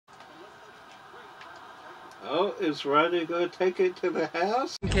Oh, is Roddy going to take it to the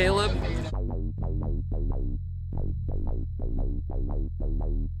house? Caleb?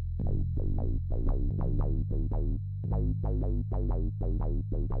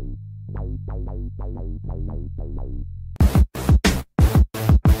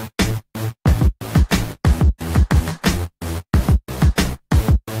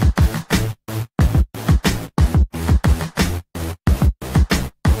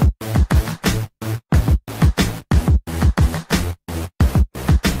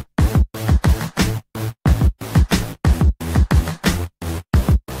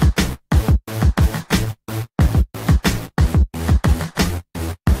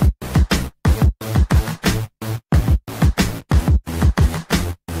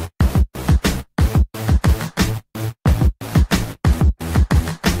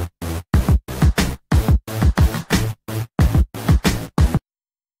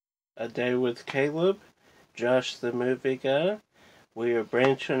 A Day with Caleb, Josh the Movie Guy. We are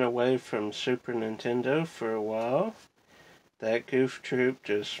branching away from Super Nintendo for a while. That goof troop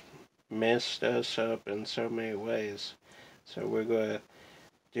just messed us up in so many ways. So we're going to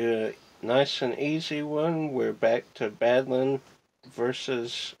do a nice and easy one. We're back to battling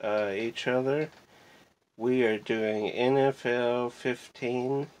versus each other. We are doing NFL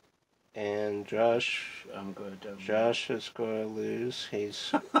 15. And Josh is going to lose.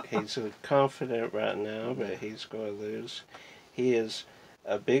 He's confident right now, but he's going to lose. He is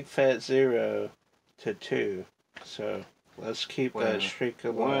a big fat 0-2. So let's keep that streak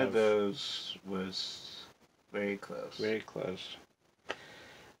alive. One of those was very close. Very close.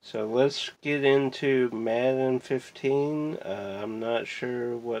 So let's get into Madden 15. I'm not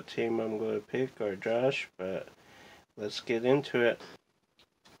sure what team I'm going to pick, or Josh, but let's get into it.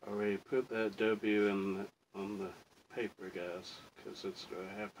 Already put that W on the paper, guys, because it's going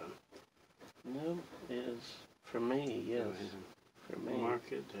to happen. No, it is for me, yes. For me.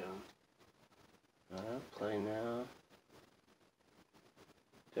 Mark it down. Alright, play now.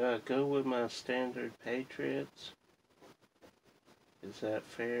 Do I go with my standard Patriots? Is that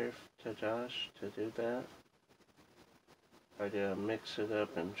fair to Josh to do that? Or do I mix it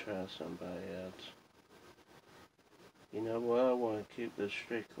up and try somebody else? You know what? I want to keep the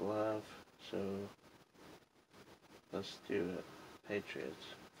streak alive, so let's do it.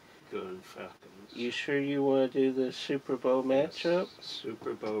 Patriots. Going Falcons. You sure you want to do the Super Bowl matchup? Yes.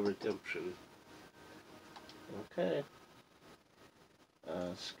 Super Bowl redemption. Okay.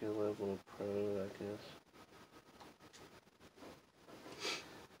 Skill level pro, I guess.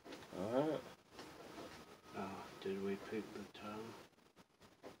 Alright. Did we pick the time?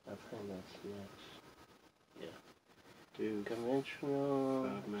 I think that's next. Yeah. Do Conventional.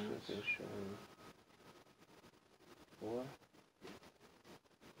 5 minutes. Tradition. What?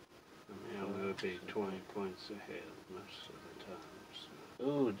 I mean, I'm going to be 20 points ahead most of the time. So.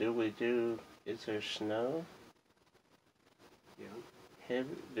 Ooh, do we do... Is there snow? Yeah.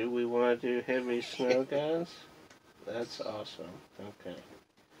 Heavy, do we want to do heavy snow, guys? That's awesome. Okay.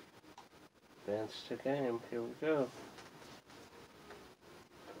 Advance to game. Here we go.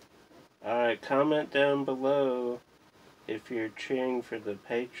 Alright, comment down below if you're cheering for the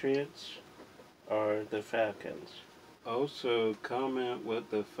Patriots or the Falcons. Also, comment what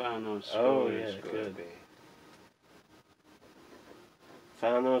the final score is going to be.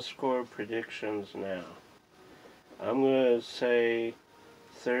 Final score predictions now. I'm going to say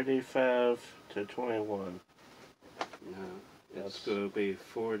 35-21. No, it's going to be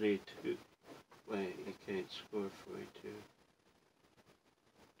 42. Wait, you can't score 42.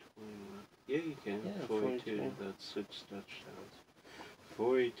 21. Yeah, you can. Yeah, 42. That's 6 touchdowns.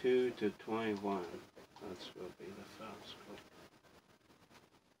 42-21. That's going to be the final score.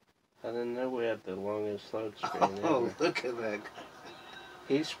 I didn't know we had the longest load screen Oh, ever. look at that.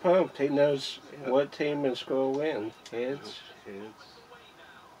 He's pumped. He knows what team is going to win. Heads. Heads.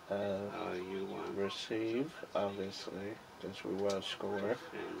 You won. Receive, obviously, because we want to score. And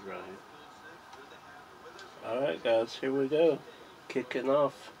right. Alright, guys, here we go. Kicking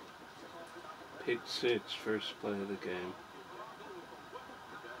off. Pick 6, first play of the game.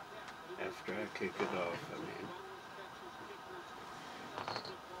 After I kick it off, I mean.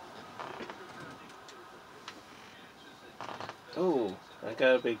 Oh, I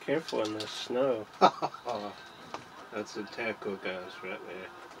gotta be careful in the snow. That's a tackle, guys, right there.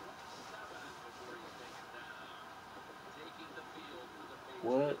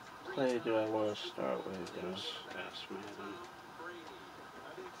 What play do I want to start with, guys? Ask Madden.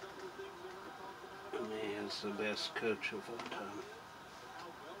 I mean, he's the best coach of all time.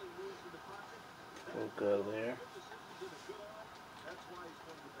 We'll go there.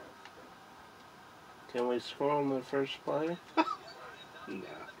 Can we score on the first play? No.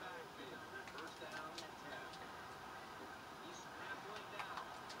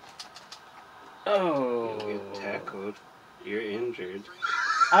 Oh. You'll get tackled. You're injured.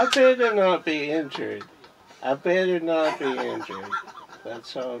 I better not be injured. I better not be injured.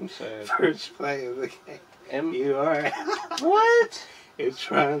 That's all I'm saying. First play of the game. You are. What? It's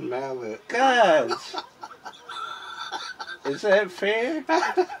Ron Mallet. Guys. Is that fair?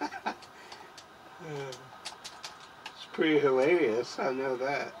 It's pretty hilarious. I know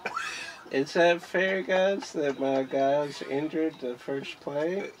that. Is that fair, guys, that my guy's injured the first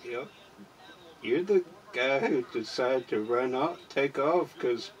play? Yep. You're the guy who decided to run off, take off,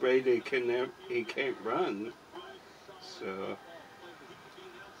 because Brady can't run. So.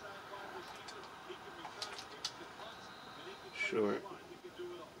 Sure.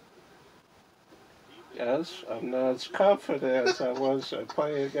 Yes, I'm not as confident as I was a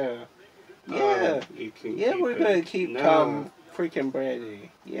play ago. Yeah. We're going to keep Tom freaking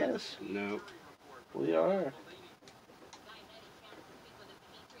Brady. Yes. No. We are.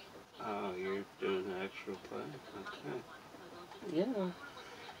 Oh, you're doing an actual play? Okay. Yeah.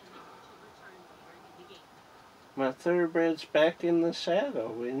 My thoroughbred's back in the saddle.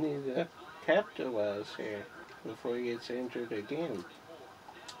 We need to capitalize here before he gets injured again.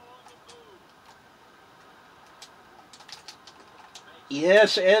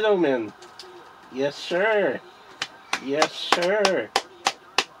 Yes, Edelman. Yes, sir. Yes, sir.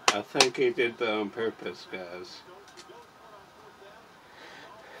 I think he did that on purpose, guys.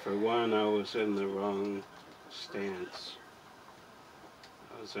 For one, I was in the wrong stance.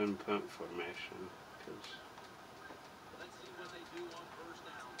 I was in punt formation.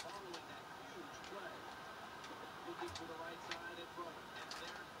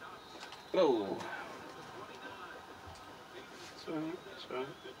 Oh. Sorry.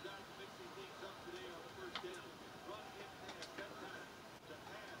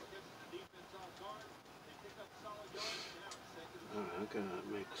 I gotta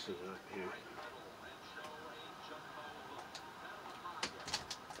mix it up here.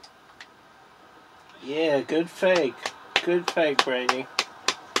 Yeah, good fake. Good fake, Brady.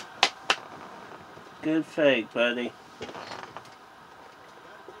 Good fake, buddy.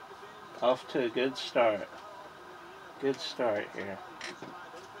 Off to a good start. Good start here.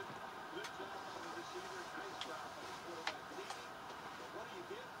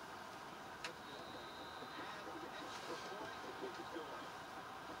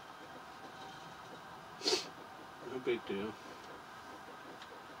 No big deal.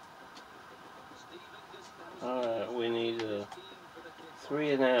 Alright, we need a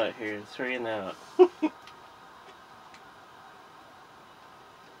 3 and out here. 3 and out.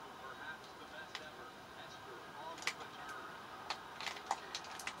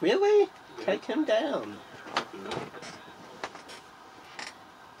 Really? Yeah. Take him down. No.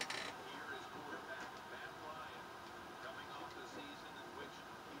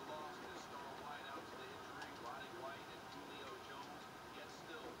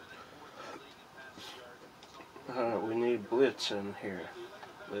 We need blitz in here.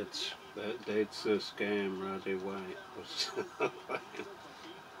 Blitz. That dates this game. Roddy White was playing.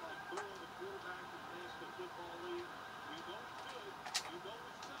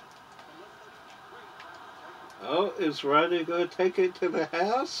 Oh, is Roddy going to take it to the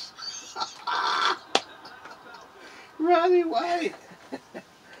house? Roddy White.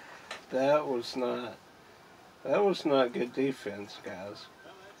 That was not good defense, guys.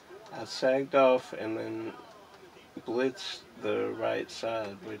 I sagged off and then blitzed the right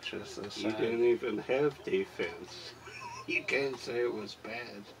side, which is the side. You didn't even have defense. You can't say it was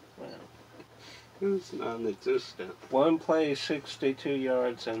bad. Well, it was non-existent. One play, 62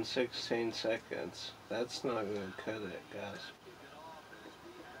 yards in 16 seconds. That's not going to cut it, guys.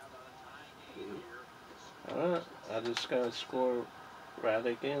 Alright, I just got to score right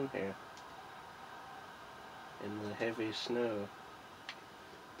again here. In the heavy snow.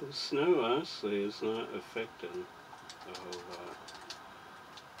 The snow, honestly, is not affecting a whole lot.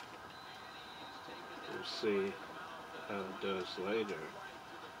 We'll see how it does later.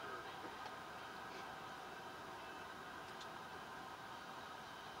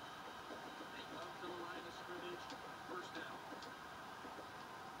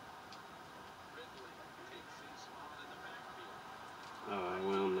 Oh, I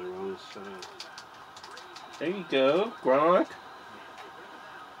went on the wrong side. There you go, Gronk.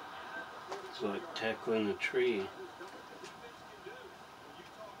 It's like tackling a tree.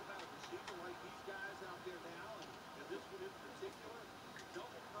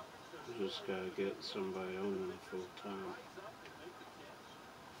 Just gotta get somebody on them full time.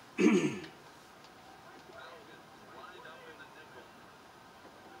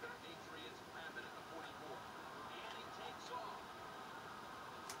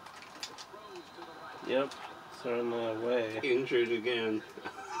 Yep, throwing that away. Injured again.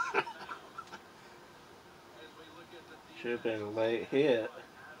 Should have been a late hit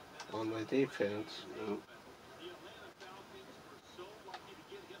on the defense. No.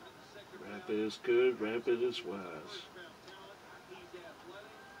 Rapid is good, rapid is wise.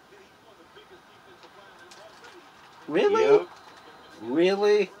 Really? Yep.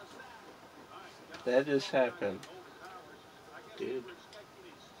 Really? That just happened. Did.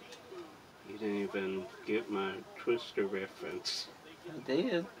 You didn't even get my Twister reference. I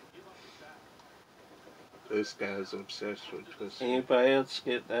did. This guy's obsessed with Twister. Anybody else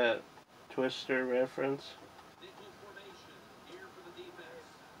get that Twister reference?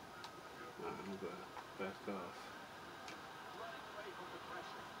 I'm going to back off.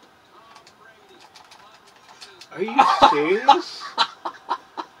 Are you serious?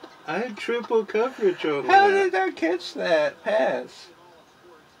 I had triple coverage on How that. did I catch that pass?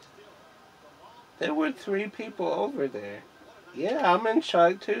 There were 3 people over there. Yeah, I'm in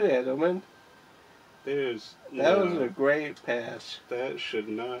shock too, Edelman. That was a great pass. That should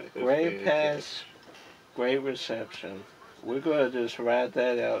not have Great been pass. Great reception. We're going to just ride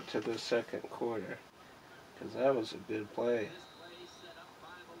that out to the second quarter. Because that was a good play.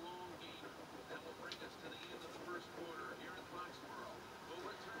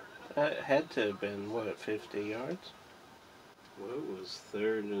 That had to have been, what, 50 yards? Well, it was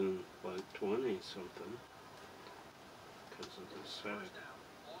 3rd and like 20 something. Because of the sack.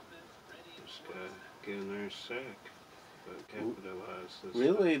 This guy getting their sack. But capitalized this.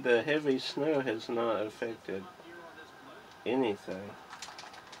 Really, the heavy snow has not affected anything.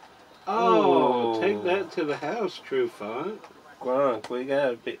 Oh, take that to the house, True Font. Gronk, we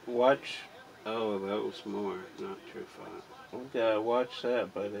gotta watch. Oh, that was more, not True Font. We gotta watch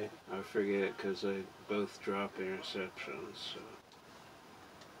that, buddy. I forget because they both drop interceptions. So.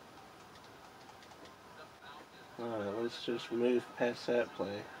 Alright, let's just move past that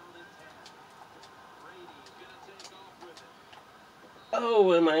play.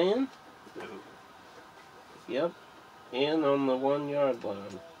 Oh, am I in? No. Yep. In on the 1 yard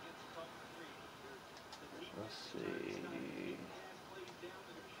line. Let's see.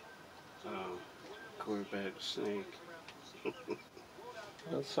 Oh, quarterback sneak.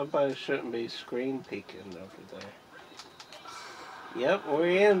 Well, somebody shouldn't be screen peeking over there. Yep,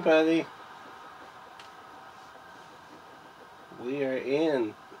 we're in, buddy. We are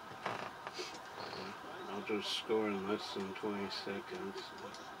in. I'll just score in less than 20 seconds.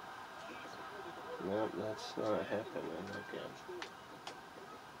 Nope, that's not happening again.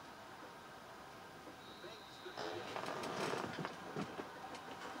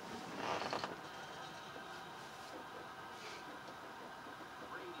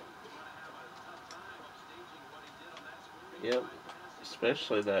 Yep,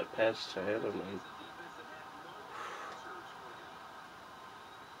 especially that pass to Edelman.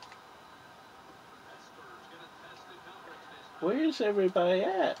 Where's everybody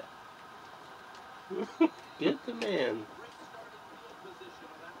at? Get the man.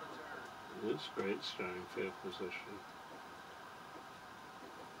 It's great starting field position.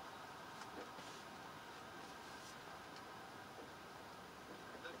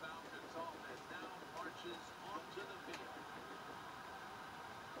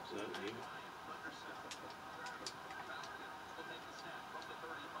 Is that you?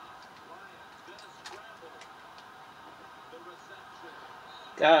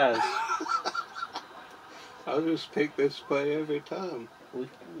 Guys, I'll just pick this play every time.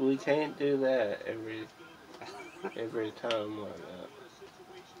 we can't do that every time like that.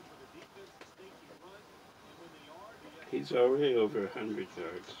 He's already over 100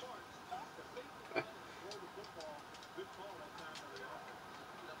 yards.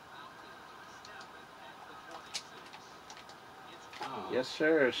 Oh. Yes,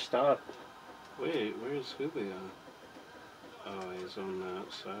 sir. Stop. Wait, where's Julio? Oh, he's on the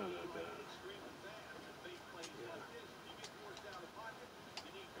outside, I bet. Yeah.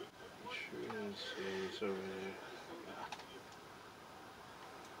 He sure is. Yeah, he's over there.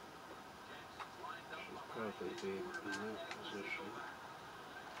 Should probably be in that position.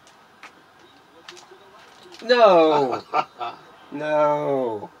 No.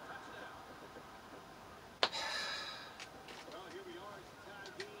 No.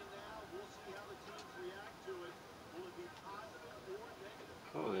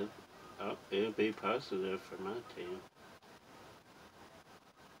 It'll be positive for my team.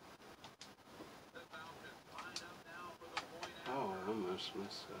 Oh, I almost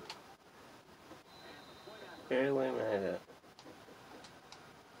missed that. Barely made it.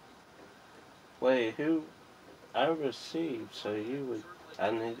 Wait, who? I received, so you would I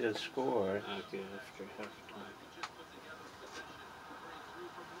need to score. I'll get after halftime.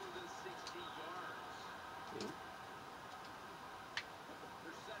 Yep.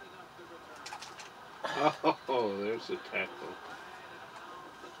 Oh, there's a tackle.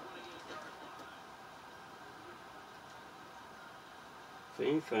 If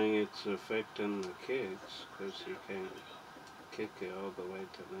anything, it's affecting the kicks because you can't kick it all the way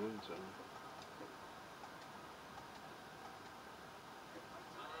to the end zone.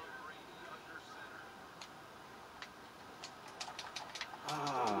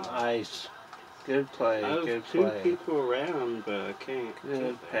 Nice. Good play. I have Good two play. people around, but I can't.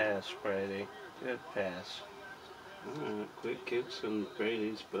 Good pass, Brady. Good pass. Alright, quick kicks in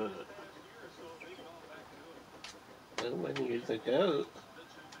Brady's butt. Well, when you're the GOAT.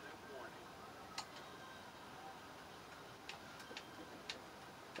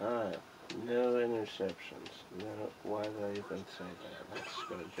 Alright. No interceptions. No. Why did I even say that? Let's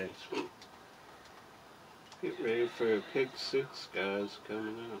go, Jason. Get ready for a pick six, guys,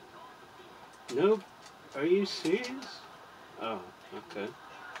 coming up. Nope. Are you serious? Oh, okay.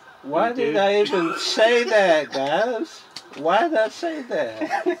 Why did I even say that, guys? Why did I say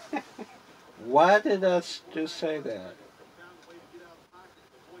that? Why did I just say that?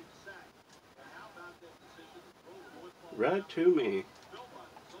 Right to me.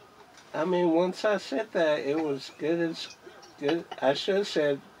 I mean, once I said that, it was good as good. I should have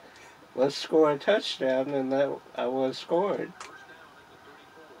said, let's score a touchdown, and that I was scored.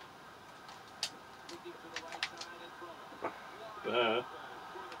 But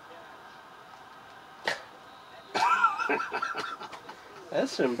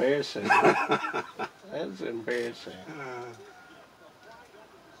That's embarrassing. That's embarrassing.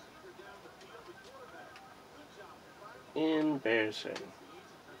 Embarrassing.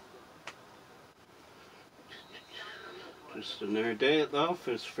 Just another day at the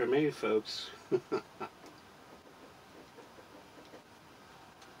office for me, folks.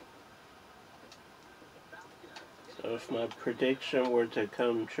 So if my prediction were to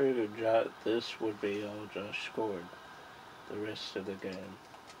come true, this would be all Josh scored the rest of the game.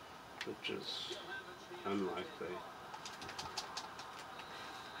 Which is unlikely.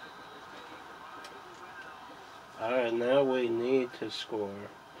 Alright, now we need to score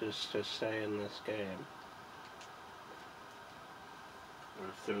just to stay in this game. Or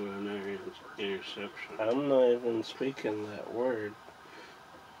throw an interception. I'm not even speaking that word.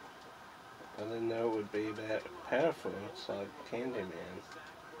 I didn't know it would be that powerful. It's like Candyman.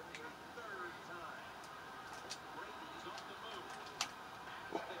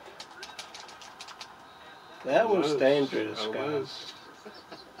 That was dangerous, guys.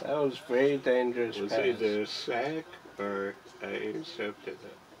 That was very dangerous. It was either a sack or I intercepted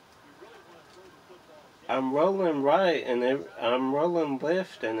it. I'm rolling right and I'm rolling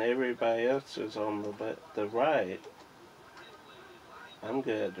left, and everybody else is on the right. I'm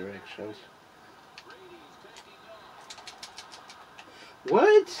good at directions.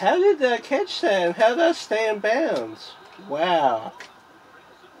 What? How did I catch that? And how did I stay in bounds? Wow.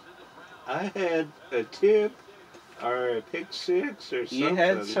 I had a tip or a pick six or something. You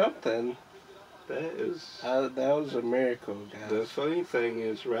had something. That is. That was a miracle, guys. The funny thing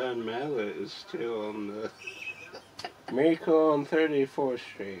is, Ryan Mallett is still on the. Miracle on 34th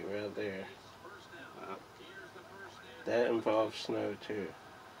Street, right there. Wow. That involves snow, too.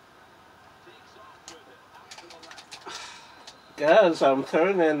 Guys, I'm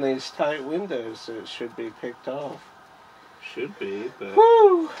throwing in these tight windows that should be picked off. Should be, but.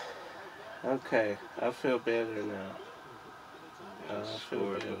 Woo! Okay, I feel better now. I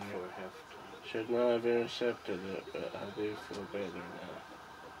scored before halftime. Should not have intercepted it, but I do feel better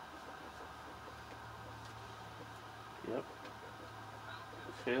now. Yep.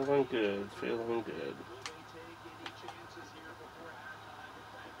 Feeling good, feeling good.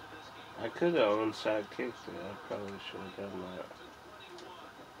 I could have onside kicked it. I probably should have done that.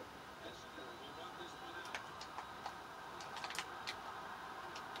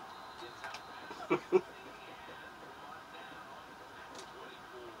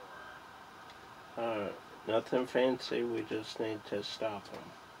 Alright, nothing fancy, we just need to stop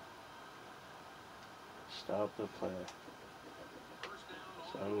them. Stop the play.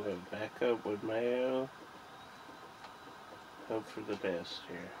 So I'm going to back up with Mayo. Hope for the best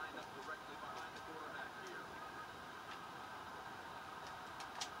here.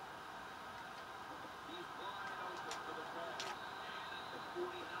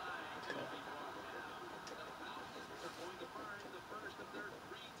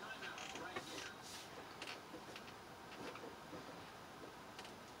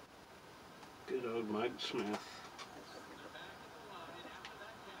 Good old Mike Smith.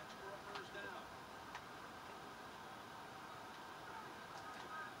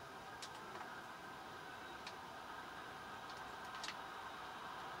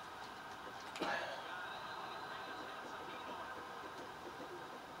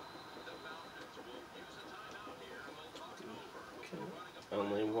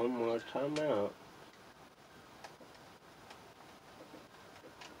 Only one more timeout.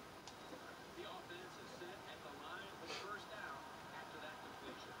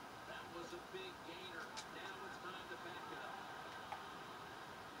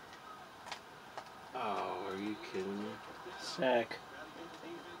 Oh, are you kidding me? Sack.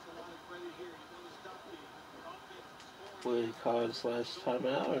 Will he call his last time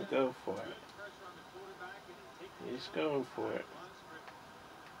out or go for it? He's going for it.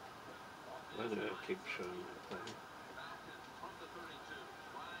 Why do I keep showing that play?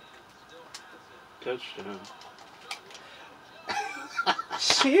 Touchdown.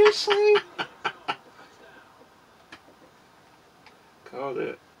 Seriously? Called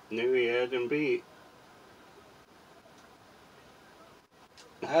it. Knew he had him beat.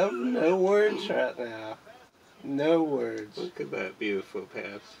 I have no words right now. No words. Look at that beautiful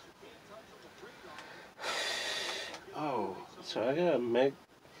pass. Oh. So I gotta make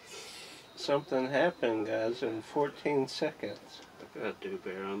something happen, guys, in 14 seconds. I gotta do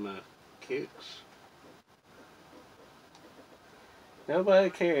better on the kicks. Nobody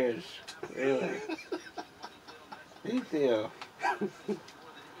cares. Really. Big deal.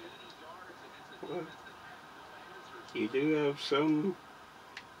 You do have some.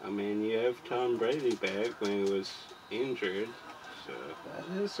 I mean, you have Tom Brady back when he was injured, so That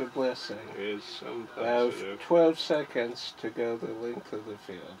is a blessing. there is some I have positive. 12 seconds to go the length of the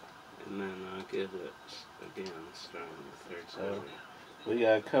field. And then I'll get it again starting the third So- quarter. We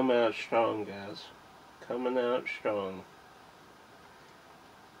gotta come out strong, guys. Coming out strong.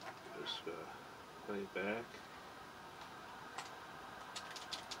 Just play back.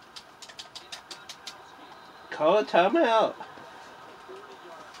 Call a timeout.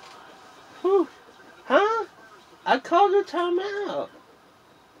 Whew. Huh? I called a timeout.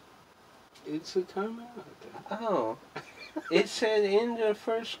 It's a timeout. Oh. It said end of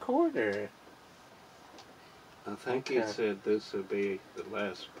first quarter. I think he Okay. said this would be the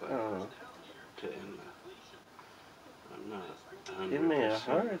last play Oh. to end the. I'm not 100%. Give me a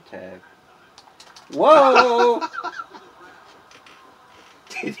heart attack. Whoa!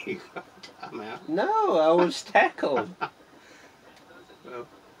 Did he go timeout? No, I was tackled. Well,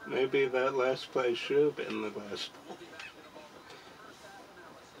 maybe that last play should have been the last play.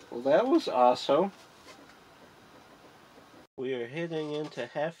 Well, that was awesome. We are heading into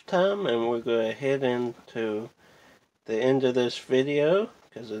halftime, and we're going to head into the end of this video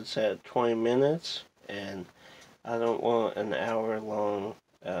because it's at 20 minutes, and I don't want an hour-long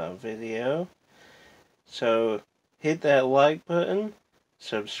video. So hit that like button,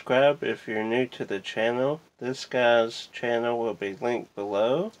 subscribe if you're new to the channel. This guy's channel will be linked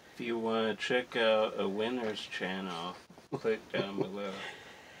below. If you want to check out a winner's channel, click down below.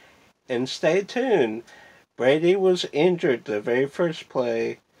 And stay tuned. Brady was injured the very first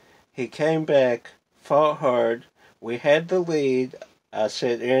play. He came back, fought hard. We had the lead. I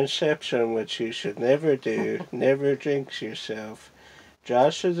said interception, which you should never do. Never jinx yourself.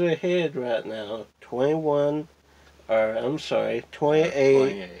 Josh is ahead right now. 28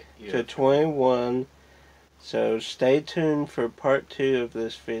 to 21. So stay tuned for part 2 of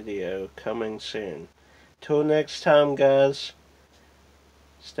this video coming soon. Till next time, guys.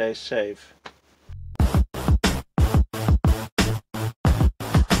 Stay safe.